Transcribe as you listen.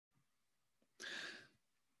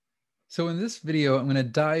So in this video, I'm going to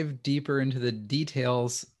dive deeper into the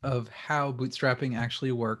details of how bootstrapping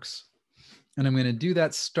actually works. And I'm going to do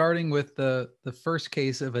that starting with the first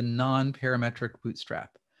case of a non-parametric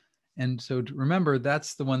bootstrap. And so remember,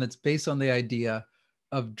 that's the one that's based on the idea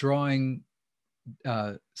of drawing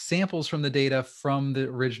samples from the data from the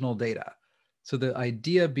original data. So the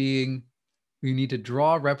idea being we need to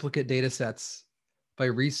draw replicate data sets by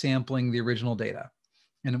resampling the original data.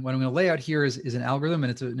 And what I'm going to lay out here is an algorithm,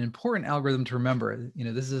 and it's an important algorithm to remember. You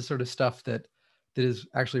know, this is the sort of stuff that is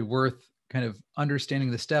actually worth kind of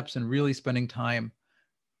understanding the steps and really spending time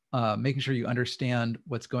making sure you understand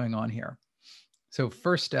what's going on here. So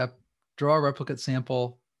first step, draw a replicate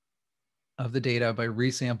sample of the data by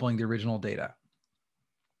resampling the original data.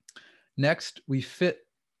 Next, we fit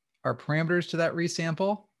our parameters to that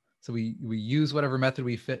resample. So we use whatever method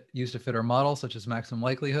we use to fit our model, such as maximum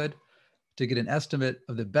likelihood, to get an estimate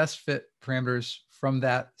of the best fit parameters from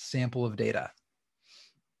that sample of data.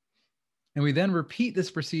 And we then repeat this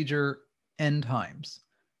procedure n times.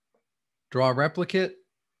 Draw a replicate,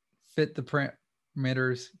 fit the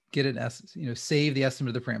parameters, get an save the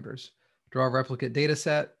estimate of the parameters. Draw a replicate data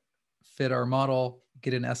set, fit our model,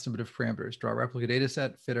 get an estimate of parameters. Draw a replicate data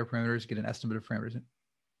set, fit our parameters, get an estimate of parameters.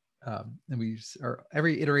 And we are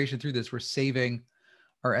every iteration through this, we're saving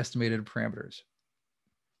our estimated parameters.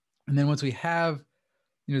 And then once we have,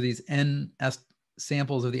 these n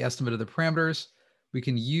samples of the estimate of the parameters, we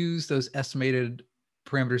can use those estimated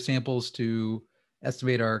parameter samples to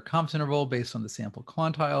estimate our confidence interval based on the sample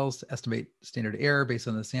quantiles, estimate standard error based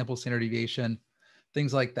on the sample standard deviation,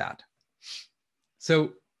 things like that.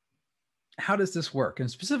 So how does this work? And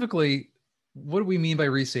specifically, what do we mean by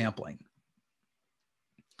resampling?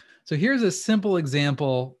 So here's a simple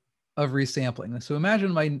example of resampling. So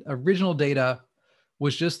imagine my original data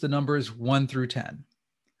was just the numbers 1 through 10.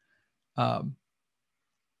 And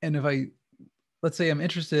if let's say I'm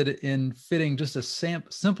interested in fitting just a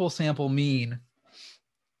simple sample mean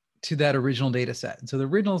to that original data set. And so the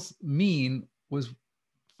original mean was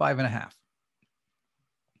 5.5.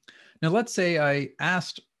 Now let's say I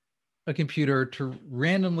asked a computer to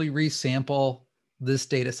randomly resample this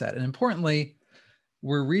data set. And importantly,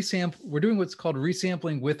 we're doing what's called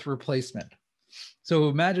resampling with replacement. So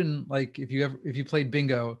imagine like if you played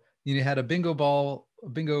bingo, you had a bingo ball, a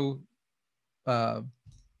bingo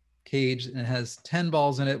cage, and it has 10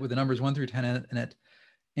 balls in it with the numbers 1 through 10 in it.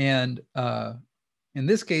 And in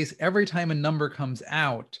this case, every time a number comes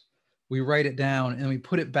out, we write it down and we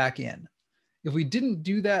put it back in. If we didn't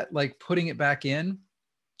do that, like putting it back in,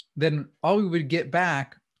 then all we would get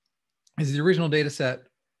back is the original data set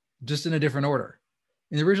just in a different order.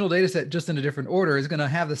 And the original data set just in a different order is going to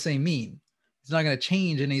have the same mean. It's not going to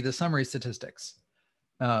change any of the summary statistics.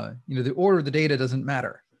 The order of the data doesn't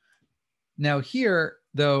matter. Now here,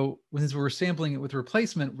 though, since we're sampling it with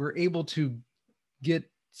replacement, we're able to get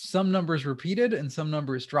some numbers repeated and some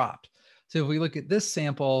numbers dropped. So if we look at this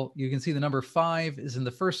sample, you can see the number 5 is in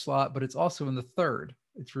the first slot, but it's also in the third.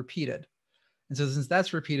 It's repeated. And so since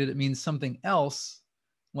that's repeated, it means something else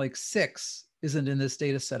like 6 isn't in this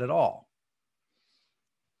data set at all.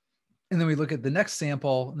 And then we look at the next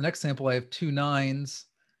sample. In the next sample, I have 2 9s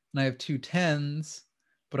and I have 2 10s,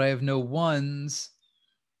 but I have no 1s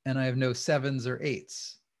and I have no 7s or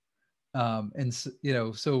 8s.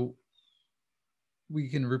 So we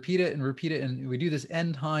can repeat it, and we do this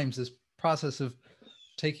n times, this process of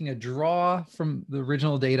taking a draw from the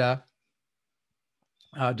original data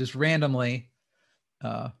just randomly.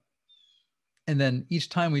 And then each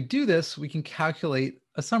time we do this, we can calculate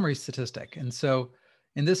a summary statistic. And so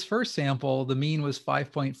in this first sample, the mean was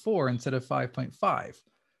 5.4 instead of 5.5.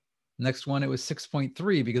 Next one, it was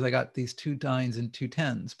 6.3 because I got these 2 9s and 2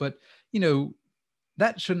 10s. But,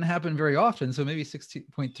 that shouldn't happen very often. So maybe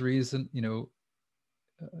 6.3 is, a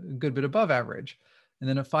good bit above average. And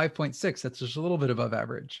then a 5.6, that's just a little bit above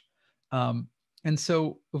average. And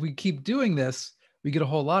so if we keep doing this, we get a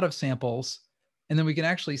whole lot of samples. And then we can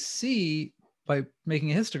actually see by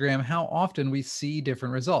making a histogram how often we see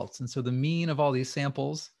different results. And so the mean of all these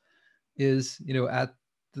samples is, at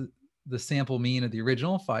the sample mean of the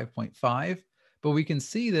original 5.5. But we can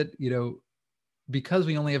see that, because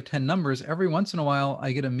we only have 10 numbers, every once in a while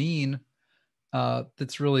I get a mean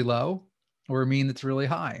that's really low or a mean that's really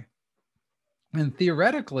high. And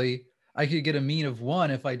theoretically, I could get a mean of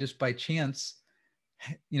 1 if I just by chance,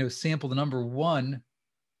 sample the number 1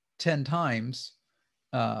 10 times.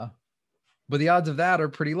 But the odds of that are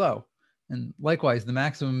pretty low. And likewise, the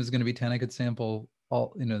maximum is going to be 10. I could sample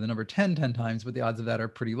the number 10 times, but the odds of that are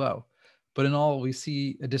pretty low. But in all, we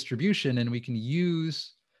see a distribution, and we can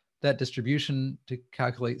use that distribution to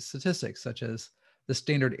calculate statistics, such as the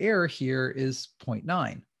standard error here is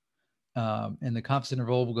 0.9. And the confidence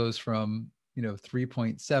interval goes from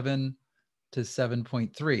 3.7 to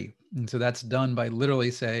 7.3. And so that's done by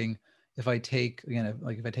literally saying, if I take, again,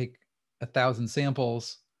 if I take 1,000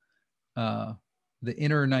 samples, the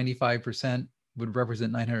inner 95% would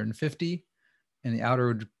represent 950, and the outer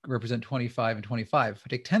would represent 25 and 25. If I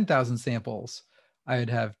take 10,000 samples, I would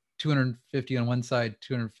have 250 on one side,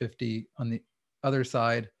 250 on the other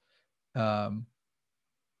side, and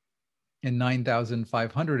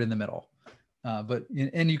 9,500 in the middle.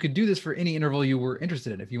 And you could do this for any interval you were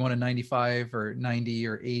interested in. If you want a 95 or 90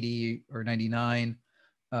 or 80 or 99,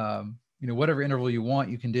 whatever interval you want,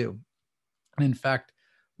 you can do. And in fact,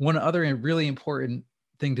 one other really important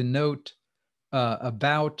thing to note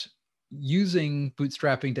about using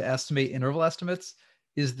bootstrapping to estimate interval estimates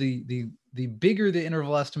is the bigger the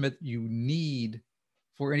interval estimate you need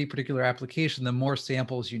for any particular application, the more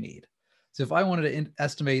samples you need. So if I wanted to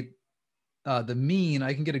estimate the mean,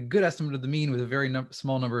 I can get a good estimate of the mean with a very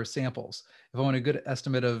small number of samples. If I want a good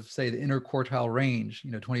estimate of, say, the interquartile range,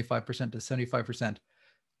 25% to 75%,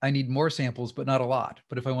 I need more samples, but not a lot.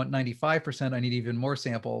 But if I want 95%, I need even more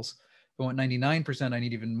samples. If I want 99%, I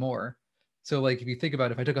need even more. So like if you think about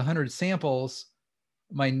it, if I took 100 samples,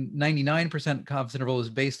 my 99% confidence interval is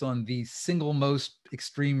based on the single most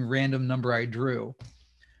extreme random number I drew.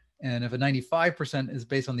 And if a 95% is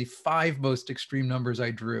based on the 5 most extreme numbers I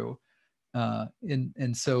drew.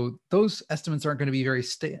 And so those estimates aren't going to be very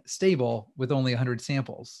stable with only 100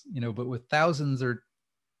 samples, but with thousands or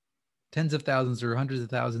tens of thousands or hundreds of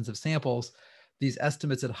thousands of samples, these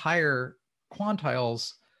estimates at higher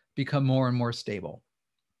quantiles become more and more stable.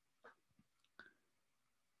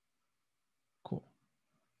 Cool.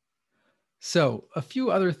 So a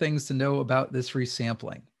few other things to know about this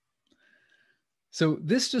resampling. So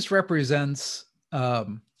this just represents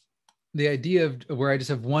the idea of where I just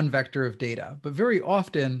have one vector of data, but very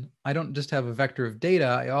often I don't just have a vector of data.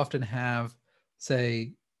 I often have,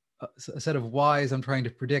 say, a set of Ys I'm trying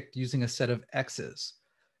to predict using a set of X's.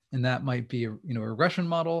 And that might be a regression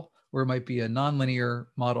model, or it might be a nonlinear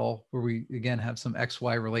model where we, again, have some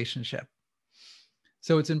XY relationship.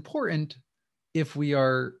 So it's important, if we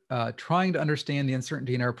are trying to understand the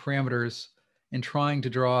uncertainty in our parameters and trying to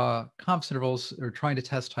draw confidence intervals or trying to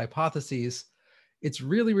test hypotheses, it's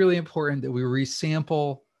really, really important that we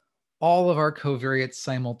resample all of our covariates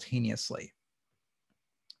simultaneously.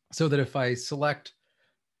 So that if I select,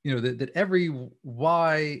 that every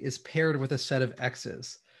Y is paired with a set of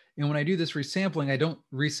X's. And when I do this resampling, I don't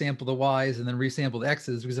resample the Ys and then resample the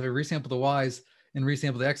X's, because if I resample the Ys and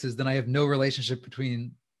resample the X's, then I have no relationship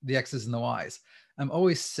between the X's and the Ys. I'm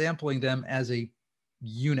always sampling them as a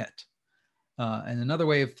unit. And another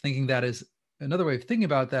way of thinking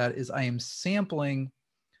about that is I am sampling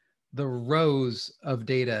the rows of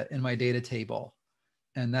data in my data table.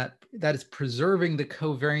 And that is preserving the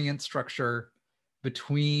covariance structure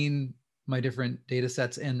between my different data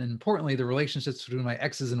sets. And importantly, the relationships between my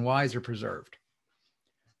X's and Y's are preserved.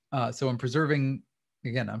 So I'm preserving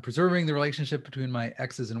the relationship between my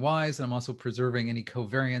X's and Y's, and I'm also preserving any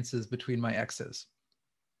covariances between my X's.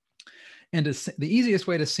 And the easiest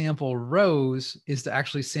way to sample rows is to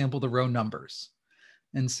actually sample the row numbers.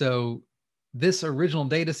 And so this original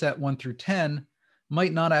data set 1 through 10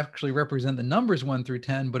 might not actually represent the numbers 1 through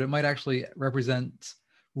 10, but it might actually represent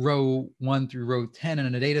row 1 through row 10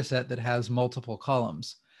 in a data set that has multiple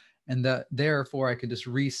columns. And therefore I can just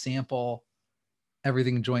resample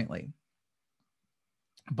everything jointly.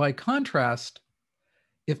 By contrast,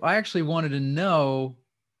 if I actually wanted to know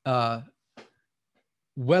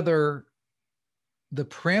whether the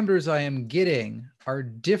parameters I am getting are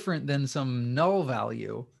different than some null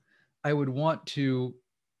value, I would want to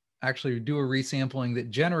actually do a resampling that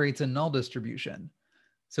generates a null distribution.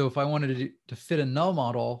 So if I wanted to fit a null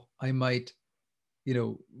model, I might,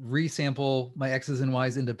 resample my X's and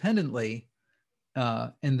Y's independently,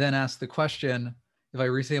 and then ask the question, if I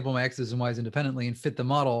resample my X's and Y's independently and fit the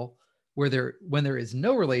model, when there is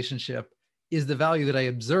no relationship, is the value that I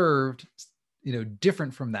observed,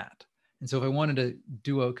 different from that? And so if I wanted to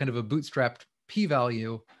do a kind of a bootstrapped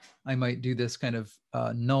p-value, I might do this kind of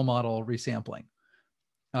null model resampling.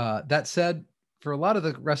 That said, for a lot of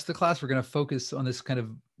the rest of the class, we're going to focus on this kind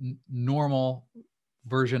of normal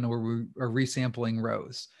version where we are resampling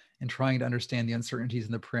rows and trying to understand the uncertainties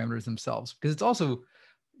in the parameters themselves, because it's also,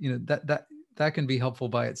 that can be helpful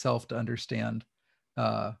by itself to understand,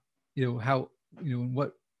 how,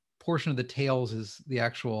 what portion of the tails is the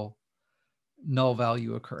actual null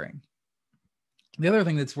value occurring. The other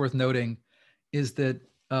thing that's worth noting is that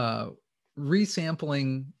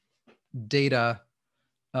resampling data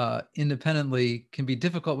independently can be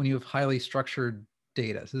difficult when you have highly structured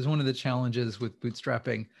data. So this is one of the challenges with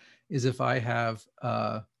bootstrapping, is if I have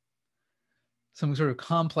some sort of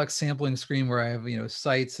complex sampling screen where I have,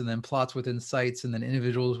 sites and then plots within sites and then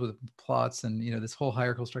individuals with plots and, this whole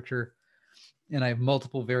hierarchical structure, and I have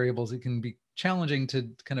multiple variables, it can be challenging to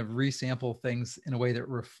kind of resample things in a way that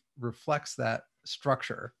reflects that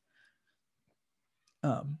structure.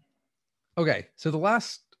 Okay, so the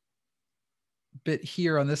last bit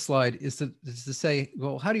here on this slide is to say,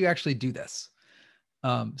 well, how do you actually do this?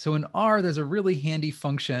 So in R, there's a really handy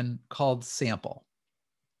function called sample.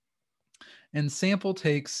 And sample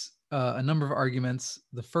takes a number of arguments.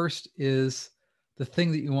 The first is the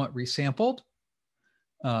thing that you want resampled.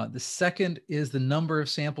 The second is the number of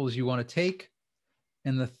samples you want to take.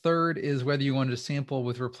 And the third is whether you want to sample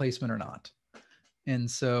with replacement or not. And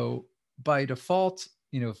so by default,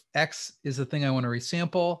 if X is the thing I want to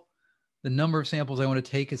resample, the number of samples I want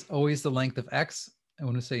to take is always the length of X. I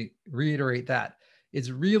want to reiterate that. It's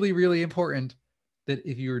really, really important that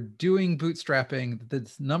if you're doing bootstrapping,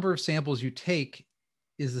 the number of samples you take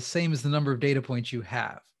is the same as the number of data points you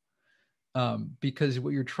have. Because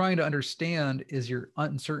what you're trying to understand is your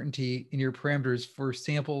uncertainty in your parameters for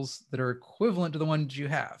samples that are equivalent to the ones you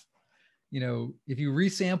have. If you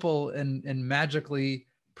resample and magically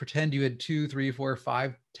pretend you had 2, 3, 4,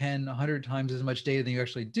 5, 10, 100 times as much data than you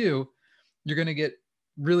actually do, you're going to get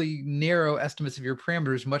really narrow estimates of your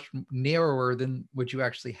parameters, much narrower than what you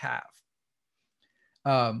actually have.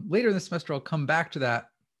 Later in the semester, I'll come back to that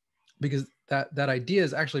because that idea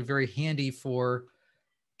is actually very handy for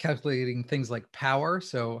calculating things like power.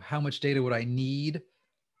 So how much data would I need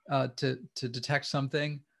to detect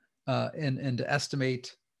something and to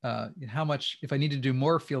estimate how much, if I need to do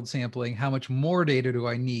more field sampling, how much more data do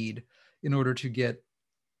I need in order to get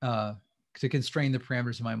to constrain the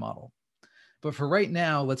parameters of my model. But for right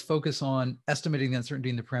now, let's focus on estimating the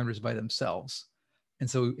uncertainty in the parameters by themselves. And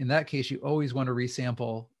so in that case, you always want to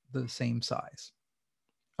resample the same size.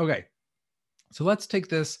 Okay, so let's take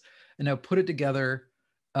this and now put it together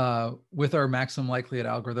with our maximum likelihood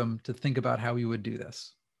algorithm to think about how we would do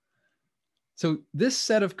this. So this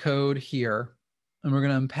set of code here, and we're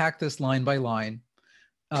going to unpack this line by line,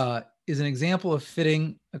 is an example of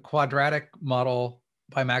fitting a quadratic model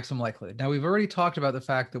by maximum likelihood. Now, we've already talked about the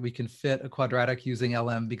fact that we can fit a quadratic using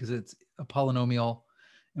LM because it's a polynomial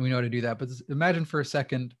and we know how to do that. But imagine for a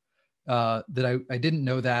second that I didn't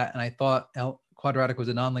know that and I thought quadratic was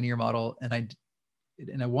a nonlinear model and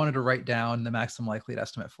I wanted to write down the maximum likelihood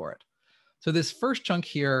estimate for it. So this first chunk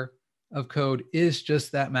here of code is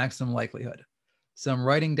just that maximum likelihood. So I'm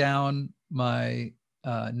writing down my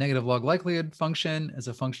negative log likelihood function as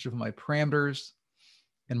a function of my parameters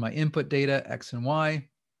and my input data, X and Y.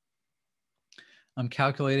 I'm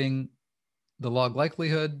calculating the log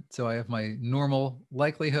likelihood. So I have my normal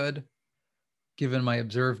likelihood given my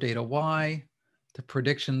observed data Y, the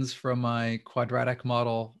predictions from my quadratic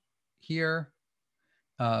model here,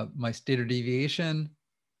 my standard deviation,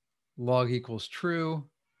 log equals true,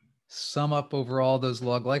 sum up over all those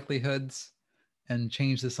log likelihoods and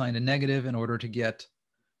change the sign to negative in order to get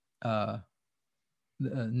the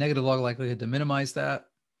negative log likelihood to minimize that.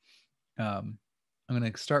 I'm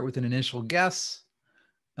going to start with an initial guess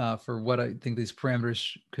for what I think these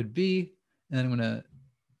parameters could be, and then I'm going to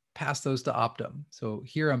pass those to Optum. So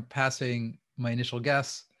here I'm passing my initial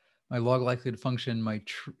guess, my log likelihood function,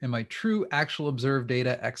 my true actual observed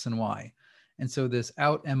data, X and Y. And so this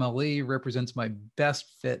out MLE represents my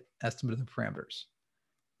best fit estimate of the parameters.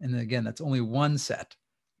 And then again, that's only one set,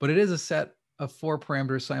 but it is a set of 4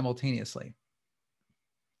 parameters simultaneously.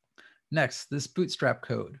 Next, this bootstrap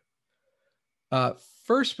code.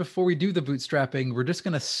 First, before we do the bootstrapping, we're just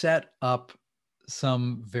going to set up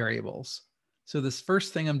some variables. So this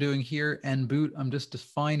first thing I'm doing here, nboot, I'm just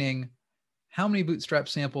defining how many bootstrap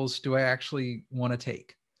samples do I actually want to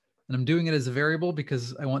take. And I'm doing it as a variable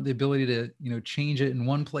because I want the ability to change it in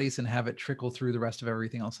one place and have it trickle through the rest of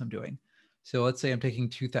everything else I'm doing. So let's say I'm taking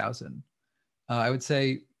 2,000. I would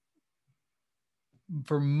say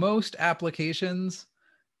for most applications,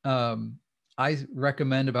 I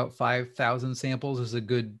recommend about 5,000 samples as a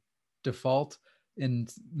good default. In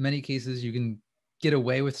many cases, you can get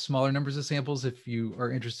away with smaller numbers of samples if you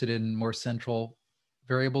are interested in more central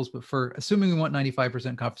variables. But for assuming we want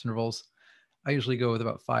 95% confidence intervals, I usually go with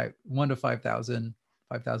about 1 to 5,000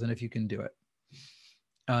 if you can do it.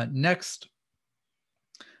 Next,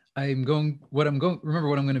 remember what I'm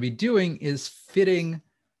going to be doing is fitting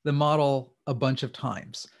the model a bunch of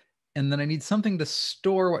times. And then I need something to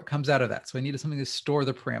store what comes out of that. So I need something to store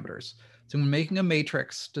the parameters. So I'm making a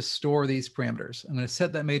matrix to store these parameters. I'm going to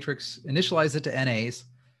set that matrix, initialize it to NAs,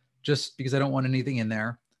 just because I don't want anything in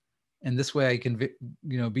there. And this way I can,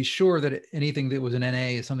 be sure that anything that was an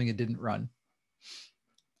NA is something that didn't run.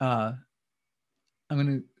 I'm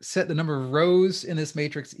going to set the number of rows in this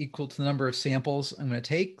matrix equal to the number of samples I'm going to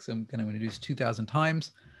take. So I'm going to do this 2,000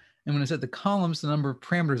 times. I'm going to set the columns to the number of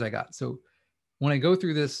parameters I got. So when I go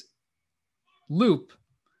through this loop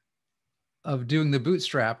of doing the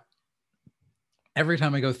bootstrap, every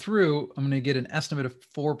time I go through, I'm going to get an estimate of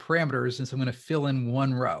 4 parameters. And so I'm going to fill in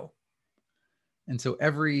 1 row. And so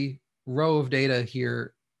every row of data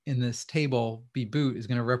here in this table, bboot, is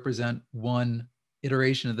going to represent 1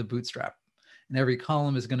 iteration of the bootstrap. And every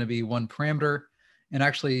column is going to be 1 parameter. And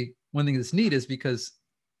actually, one thing that's neat is because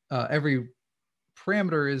every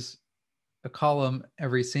parameter is a column,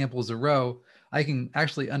 every sample is a row, I can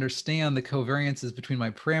actually understand the covariances between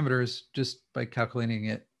my parameters just by calculating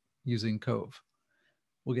it using Cove.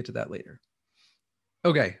 We'll get to that later.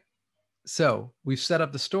 Okay, so we've set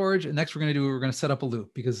up the storage, and next we're going to set up a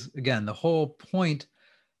loop, because again, the whole point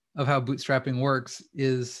of how bootstrapping works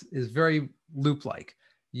is very loop-like.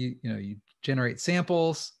 You generate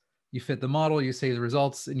samples, you fit the model, you save the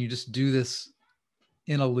results, and you just do this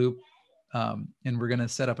in a loop. And we're going to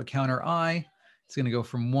set up a counter I. It's going to go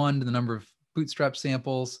from 1 to the number of bootstrap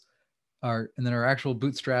samples. And then our actual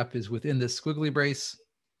bootstrap is within this squiggly brace.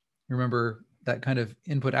 Remember that kind of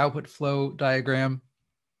input-output flow diagram.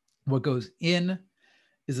 What goes in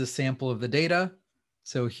is a sample of the data.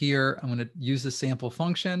 So here I'm going to use the sample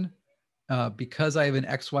function. Because I have an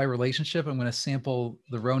XY relationship, I'm going to sample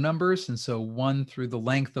the row numbers. And so 1 through the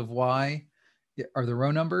length of Y are the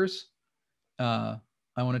row numbers. I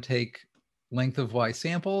want to take length of Y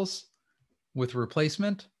samples with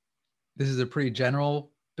replacement. This is a pretty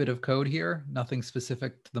general bit of code here, nothing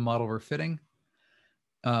specific to the model we're fitting.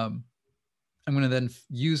 I'm going to then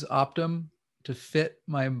use Optum to fit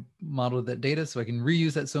my model of that data, so I can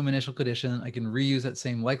reuse that same initial condition. I can reuse that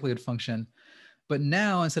same likelihood function. But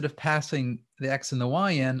now, instead of passing the X and the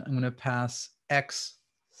Y in, I'm going to pass X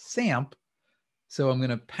samp. So I'm going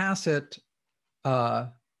to pass it.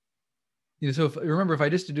 So remember, if I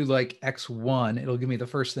just do like X1, it'll give me the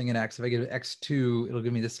first thing in X. If I give it X2, it'll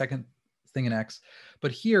give me the second thing in X.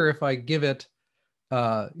 But here, if I give it,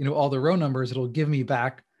 all the row numbers, it'll give me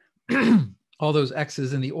back all those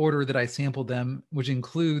X's in the order that I sampled them, which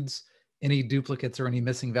includes any duplicates or any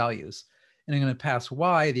missing values. And I'm going to pass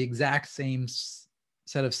Y the exact same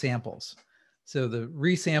set of samples. So the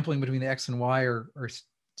resampling between the X and Y are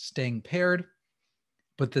staying paired,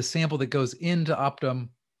 but the sample that goes into Optum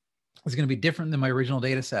is going to be different than my original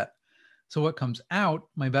data set. So what comes out,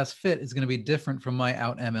 my best fit, is going to be different from my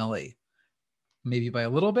out MLE. Maybe by a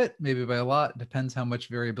little bit, maybe by a lot. It depends how much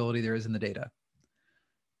variability there is in the data.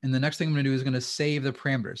 And the next thing I'm going to do is going to save the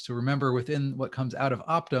parameters. So remember, within what comes out of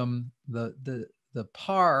Optum, the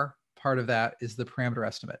par part of that is the parameter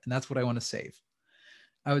estimate. And that's what I want to save.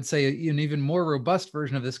 I would say an even more robust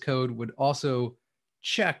version of this code would also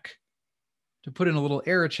check, to put in a little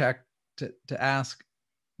error check to ask,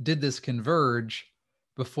 did this converge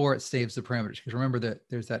before it saves the parameters? Because remember that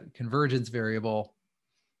there's that convergence variable,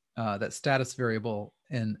 that status variable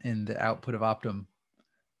in the output of Optum.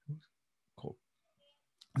 Cool.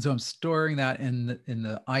 So I'm storing that in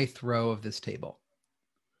the ith row of this table.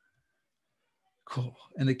 Cool.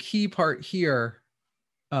 And the key part here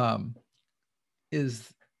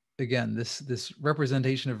is, again, this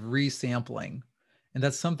representation of resampling. And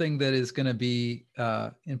that's something that is going to be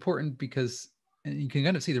important, because, and you can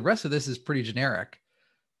kind of see the rest of this is pretty generic.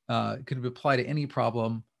 It could apply to any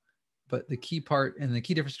problem, but the key part and the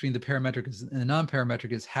key difference between the parametric and the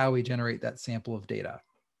non-parametric is how we generate that sample of data.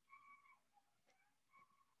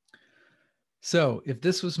 So if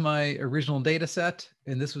this was my original data set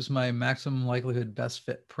and this was my maximum likelihood best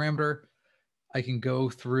fit parameter, I can go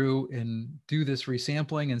through and do this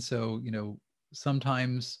resampling. And so,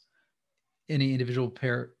 sometimes any individual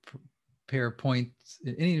pair points,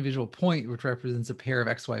 any individual point which represents a pair of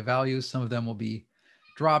XY values, some of them will be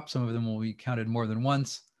dropped, some of them will be counted more than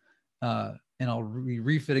once. And I'll be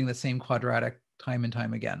refitting the same quadratic time and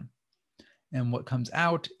time again. And what comes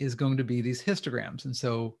out is going to be these histograms. And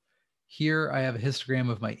so here I have a histogram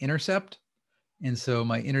of my intercept. And so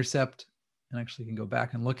my intercept, and actually you can go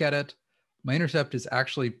back and look at it, my intercept is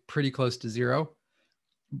actually pretty close to 0.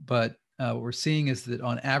 But what we're seeing is that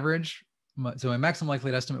on average, so my maximum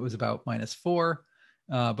likelihood estimate was about -4,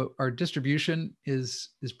 but our distribution is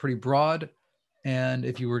pretty broad. And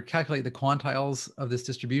if you were to calculate the quantiles of this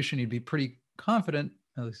distribution, you'd be pretty confident,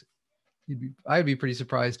 at least I'd be pretty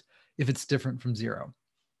surprised if it's different from 0.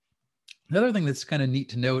 The other thing that's kind of neat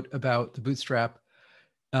to note about the Bootstrap,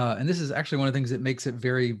 and this is actually one of the things that makes it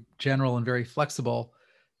very general and very flexible,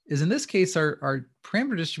 is in this case, our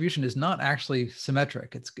parameter distribution is not actually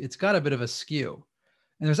symmetric. It's got a bit of a skew.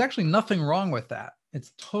 And there's actually nothing wrong with that.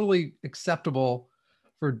 It's totally acceptable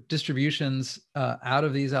for distributions out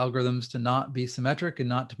of these algorithms to not be symmetric and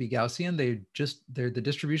not to be Gaussian. They're the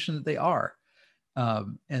distribution that they are.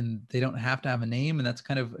 And they don't have to have a name. And that's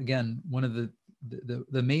kind of, again, one of the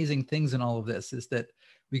amazing things in all of this is that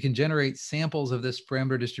we can generate samples of this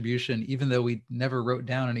parameter distribution, even though we never wrote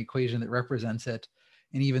down an equation that represents it.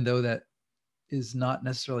 And even though that is not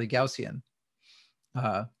necessarily Gaussian,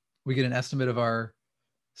 we get an estimate of our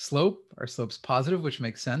slope. Our slope's positive, which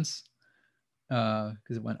makes sense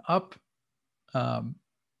because it went up. And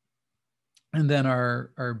then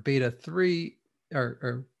our beta 3,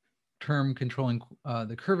 our term controlling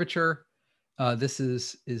the curvature, this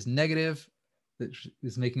is negative, which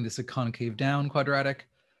is making this a concave down quadratic.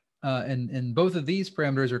 And both of these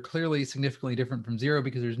parameters are clearly significantly different from 0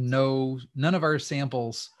 because there's none of our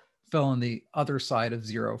samples fell on the other side of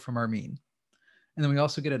 0 from our mean. And then we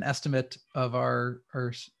also get an estimate of our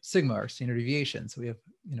sigma, our standard deviation. So we have,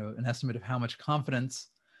 an estimate of how much confidence,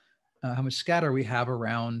 how much scatter we have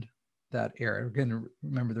around that error. Again,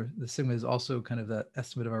 remember the sigma is also kind of the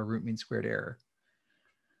estimate of our root mean squared error.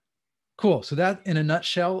 Cool. So that, in a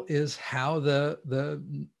nutshell, is how the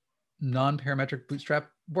non-parametric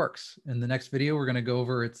bootstrap works. In the next video, we're going to go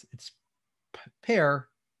over its pair,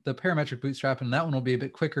 the parametric bootstrap, and that one will be a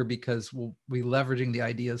bit quicker because we'll be leveraging the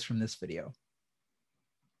ideas from this video.